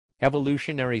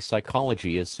Evolutionary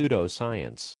psychology is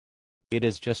pseudoscience. It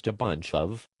is just a bunch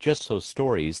of just-so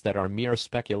stories that are mere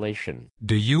speculation.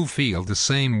 Do you feel the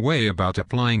same way about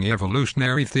applying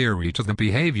evolutionary theory to the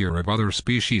behavior of other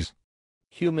species?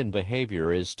 Human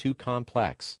behavior is too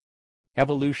complex.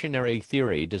 Evolutionary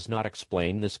theory does not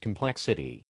explain this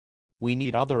complexity. We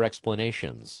need other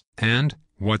explanations. And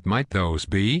what might those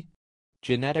be?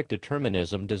 Genetic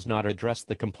determinism does not address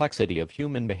the complexity of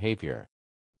human behavior.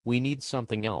 We need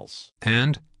something else.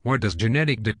 And what does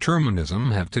genetic determinism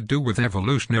have to do with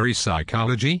evolutionary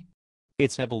psychology?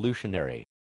 It's evolutionary.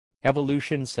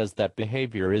 Evolution says that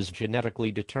behavior is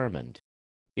genetically determined.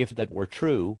 If that were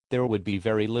true, there would be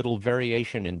very little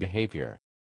variation in behavior.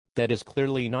 That is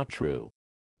clearly not true.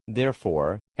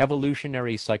 Therefore,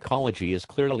 evolutionary psychology is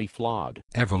clearly flawed.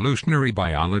 Evolutionary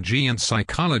biology and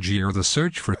psychology are the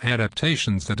search for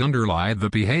adaptations that underlie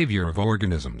the behavior of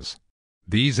organisms.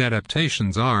 These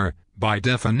adaptations are, by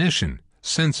definition,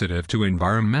 sensitive to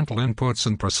environmental inputs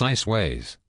in precise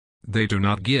ways. They do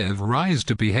not give rise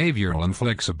to behavioral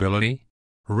inflexibility.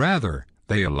 Rather,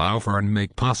 they allow for and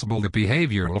make possible the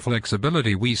behavioral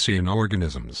flexibility we see in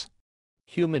organisms.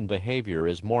 Human behavior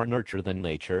is more nurture than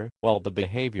nature, while the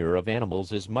behavior of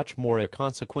animals is much more a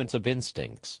consequence of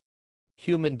instincts.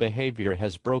 Human behavior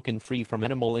has broken free from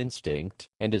animal instinct,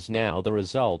 and is now the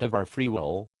result of our free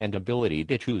will and ability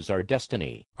to choose our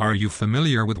destiny. Are you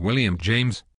familiar with William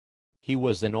James? He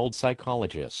was an old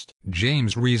psychologist.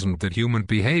 James reasoned that human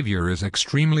behavior is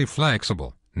extremely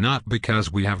flexible, not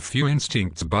because we have few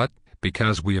instincts but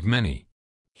because we have many.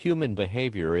 Human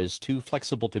behavior is too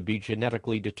flexible to be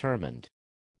genetically determined.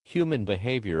 Human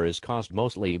behavior is caused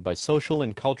mostly by social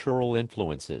and cultural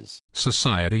influences.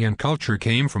 Society and culture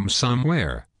came from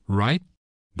somewhere, right?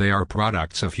 They are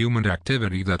products of human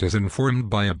activity that is informed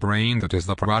by a brain that is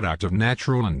the product of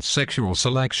natural and sexual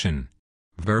selection.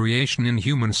 Variation in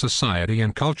human society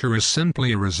and culture is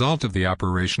simply a result of the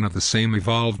operation of the same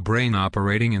evolved brain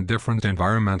operating in different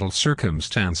environmental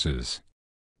circumstances.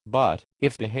 But,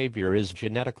 if behavior is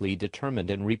genetically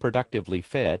determined and reproductively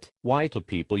fit, why do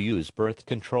people use birth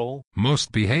control?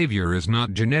 Most behavior is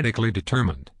not genetically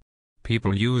determined.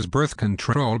 People use birth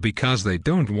control because they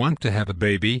don't want to have a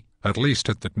baby, at least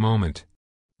at that moment.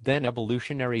 Then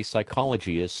evolutionary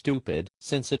psychology is stupid,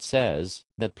 since it says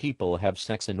that people have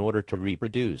sex in order to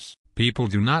reproduce. People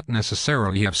do not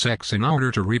necessarily have sex in order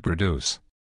to reproduce.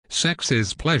 Sex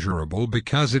is pleasurable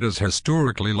because it has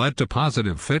historically led to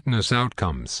positive fitness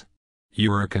outcomes.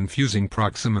 You are confusing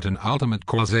proximate and ultimate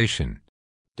causation.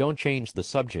 Don't change the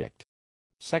subject.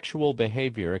 Sexual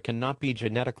behavior cannot be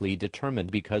genetically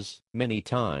determined because, many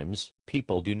times,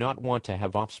 people do not want to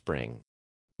have offspring.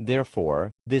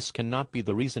 Therefore, this cannot be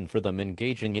the reason for them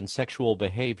engaging in sexual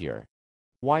behavior.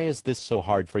 Why is this so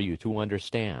hard for you to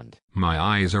understand? My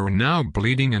eyes are now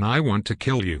bleeding and I want to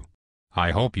kill you.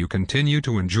 I hope you continue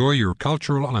to enjoy your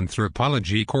cultural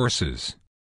anthropology courses.